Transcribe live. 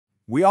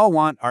We all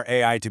want our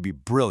AI to be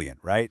brilliant,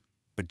 right?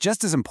 But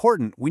just as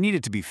important, we need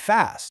it to be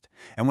fast.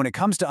 And when it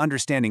comes to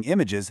understanding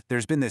images,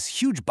 there's been this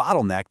huge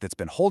bottleneck that's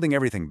been holding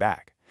everything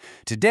back.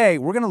 Today,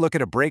 we're going to look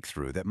at a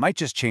breakthrough that might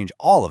just change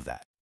all of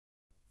that.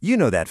 You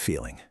know that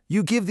feeling.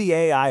 You give the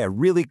AI a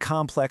really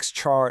complex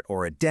chart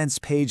or a dense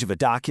page of a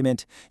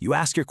document, you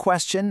ask your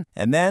question,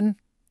 and then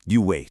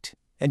you wait.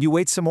 And you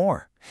wait some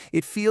more.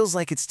 It feels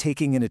like it's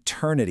taking an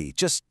eternity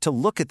just to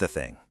look at the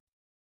thing.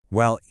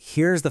 Well,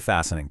 here's the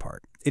fascinating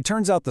part. It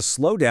turns out the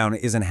slowdown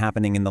isn't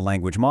happening in the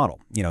language model,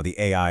 the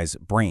AI's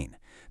brain.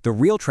 The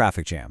real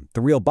traffic jam,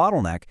 the real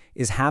bottleneck,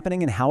 is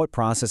happening in how it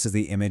processes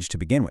the image to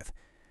begin with.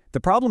 The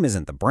problem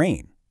isn't the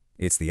brain,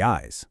 it's the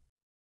eyes.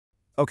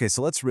 Okay,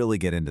 so let's really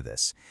get into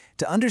this.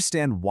 To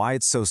understand why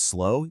it's so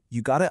slow,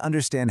 you gotta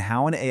understand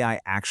how an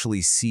AI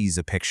actually sees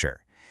a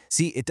picture.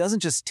 See, it doesn't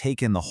just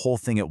take in the whole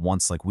thing at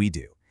once like we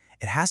do.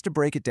 It has to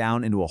break it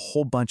down into a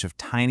whole bunch of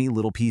tiny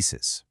little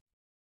pieces.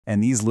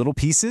 And these little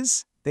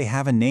pieces, they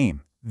have a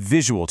name: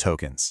 visual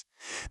tokens.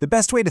 The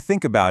best way to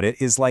think about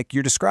it is like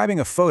you're describing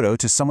a photo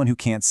to someone who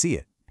can't see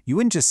it. You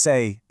wouldn't just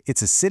say,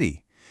 it's a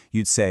city.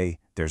 You'd say,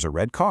 there's a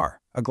red car,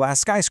 a glass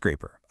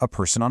skyscraper, a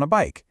person on a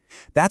bike.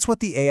 That's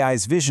what the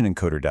AI's vision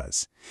encoder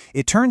does.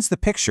 It turns the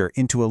picture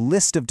into a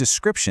list of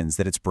descriptions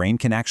that its brain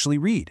can actually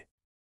read.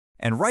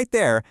 And right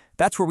there,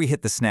 that's where we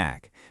hit the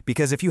snag.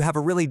 Because if you have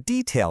a really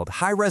detailed,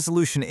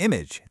 high-resolution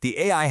image, the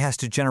AI has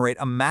to generate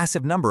a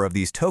massive number of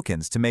these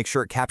tokens to make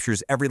sure it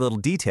captures every little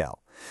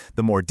detail.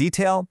 The more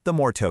detail, the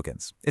more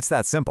tokens. It's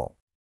that simple.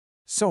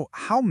 So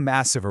how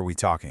massive are we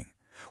talking?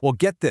 Well,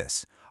 get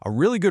this. A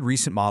really good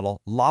recent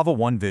model, Llama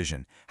 1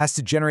 Vision, has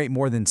to generate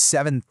more than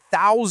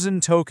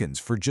 7,000 tokens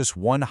for just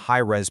one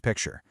high-res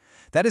picture.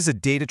 That is a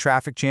data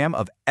traffic jam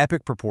of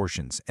epic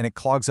proportions, and it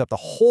clogs up the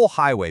whole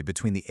highway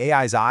between the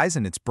AI's eyes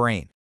and its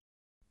brain.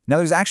 Now,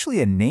 there's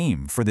actually a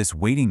name for this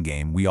waiting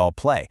game we all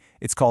play.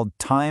 It's called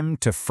Time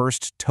to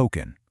First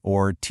Token,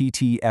 or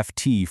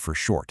TTFT for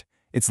short.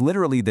 It's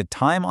literally the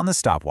time on the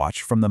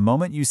stopwatch from the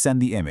moment you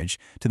send the image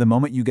to the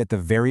moment you get the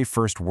very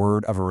first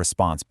word of a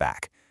response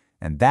back.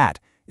 And that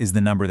is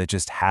the number that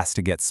just has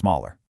to get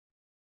smaller.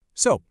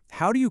 So,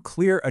 how do you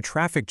clear a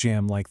traffic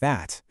jam like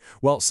that?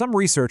 Well, some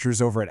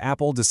researchers over at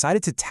Apple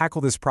decided to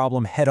tackle this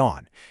problem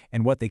head-on,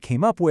 and what they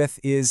came up with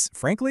is,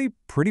 frankly,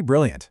 pretty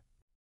brilliant.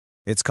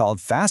 It's called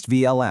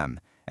FastVLM,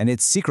 and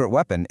its secret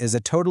weapon is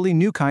a totally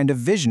new kind of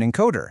vision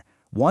encoder,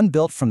 one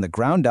built from the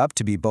ground up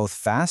to be both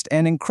fast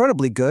and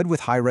incredibly good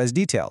with high-res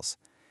details.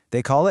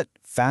 They call it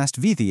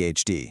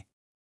FastViTHD.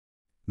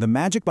 The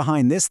magic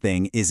behind this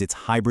thing is its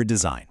hybrid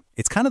design.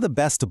 It's kind of the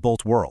best of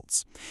both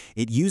worlds.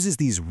 It uses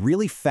these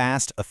really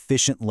fast,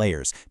 efficient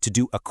layers to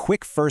do a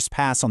quick first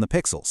pass on the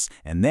pixels,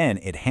 and then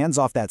it hands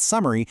off that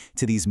summary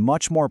to these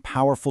much more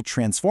powerful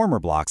transformer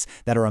blocks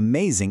that are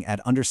amazing at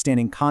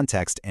understanding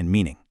context and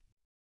meaning.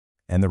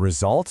 And the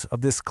result of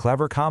this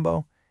clever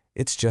combo?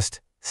 It's just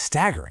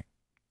staggering.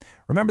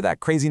 Remember that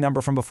crazy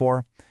number from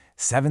before?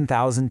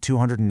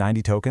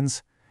 7,290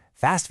 tokens?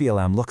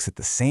 FastVLM looks at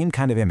the same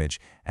kind of image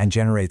and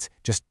generates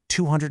just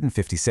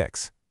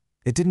 256.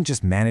 It didn't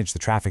just manage the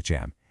traffic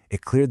jam,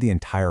 it cleared the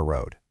entire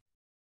road.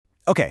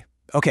 Okay,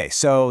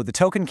 so the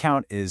token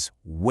count is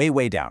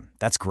way down.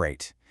 That's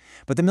great.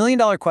 But the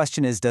million-dollar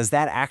question is, does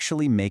that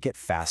actually make it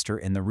faster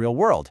in the real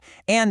world?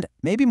 And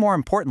maybe more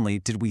importantly,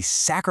 did we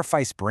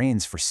sacrifice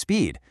brains for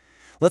speed?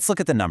 Let's look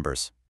at the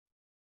numbers.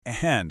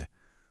 And,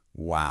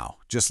 wow,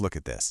 just look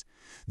at this.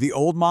 The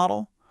old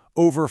model,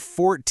 over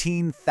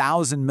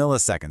 14,000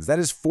 milliseconds. That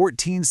is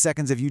 14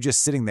 seconds of you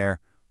just sitting there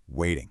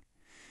waiting.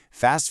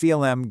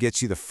 FastVLM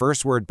gets you the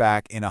first word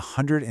back in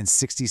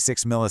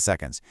 166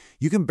 milliseconds.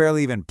 You can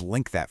barely even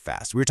blink that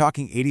fast. We're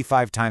talking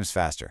 85 times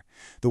faster.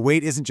 The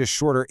wait isn't just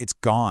shorter, it's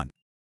gone.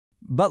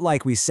 But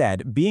like we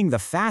said, being the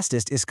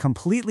fastest is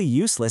completely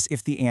useless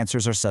if the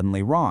answers are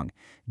suddenly wrong.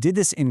 Did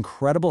this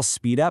incredible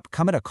speed-up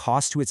come at a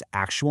cost to its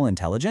actual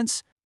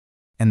intelligence?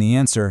 And the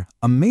answer,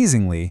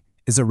 amazingly,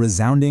 is a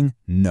resounding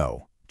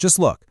no. Just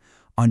look.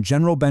 On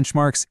general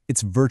benchmarks,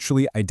 it's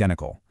virtually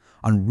identical.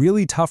 On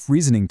really tough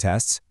reasoning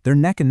tests, they're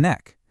neck and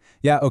neck.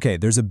 Yeah, okay,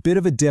 there's a bit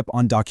of a dip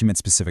on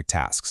document-specific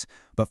tasks,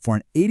 but for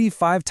an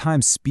 85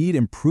 times speed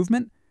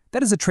improvement,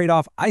 that is a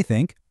trade-off I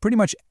think pretty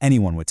much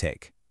anyone would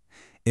take.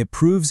 It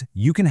proves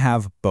you can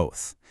have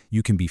both.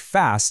 You can be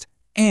fast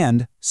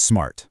and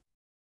smart.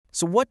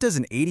 So what does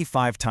an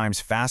 85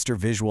 times faster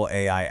visual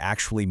AI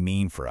actually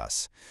mean for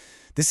us?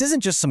 This isn't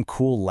just some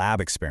cool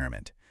lab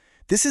experiment.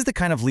 This is the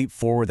kind of leap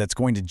forward that's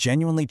going to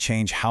genuinely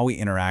change how we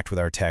interact with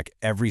our tech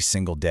every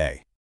single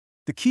day.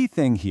 The key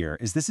thing here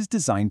is this is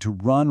designed to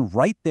run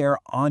right there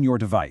on your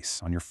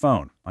device, on your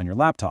phone, on your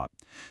laptop.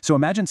 So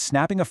imagine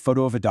snapping a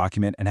photo of a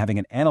document and having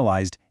it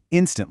analyzed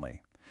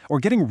instantly, or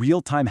getting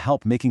real-time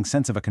help making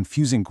sense of a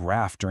confusing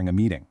graph during a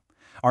meeting.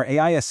 Our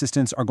AI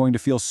assistants are going to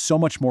feel so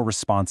much more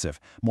responsive,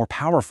 more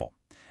powerful.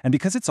 And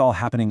because it's all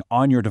happening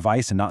on your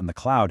device and not in the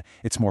cloud,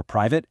 it's more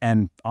private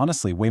and,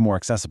 honestly, way more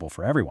accessible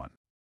for everyone.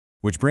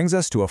 Which brings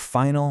us to a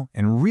final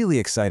and really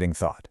exciting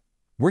thought.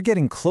 We're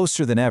getting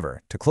closer than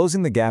ever to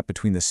closing the gap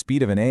between the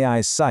speed of an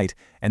AI's sight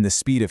and the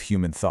speed of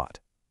human thought.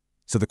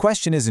 So the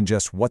question isn't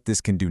just what this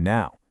can do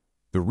now.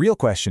 The real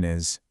question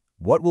is,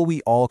 what will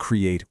we all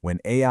create when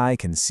AI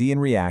can see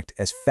and react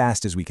as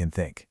fast as we can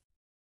think?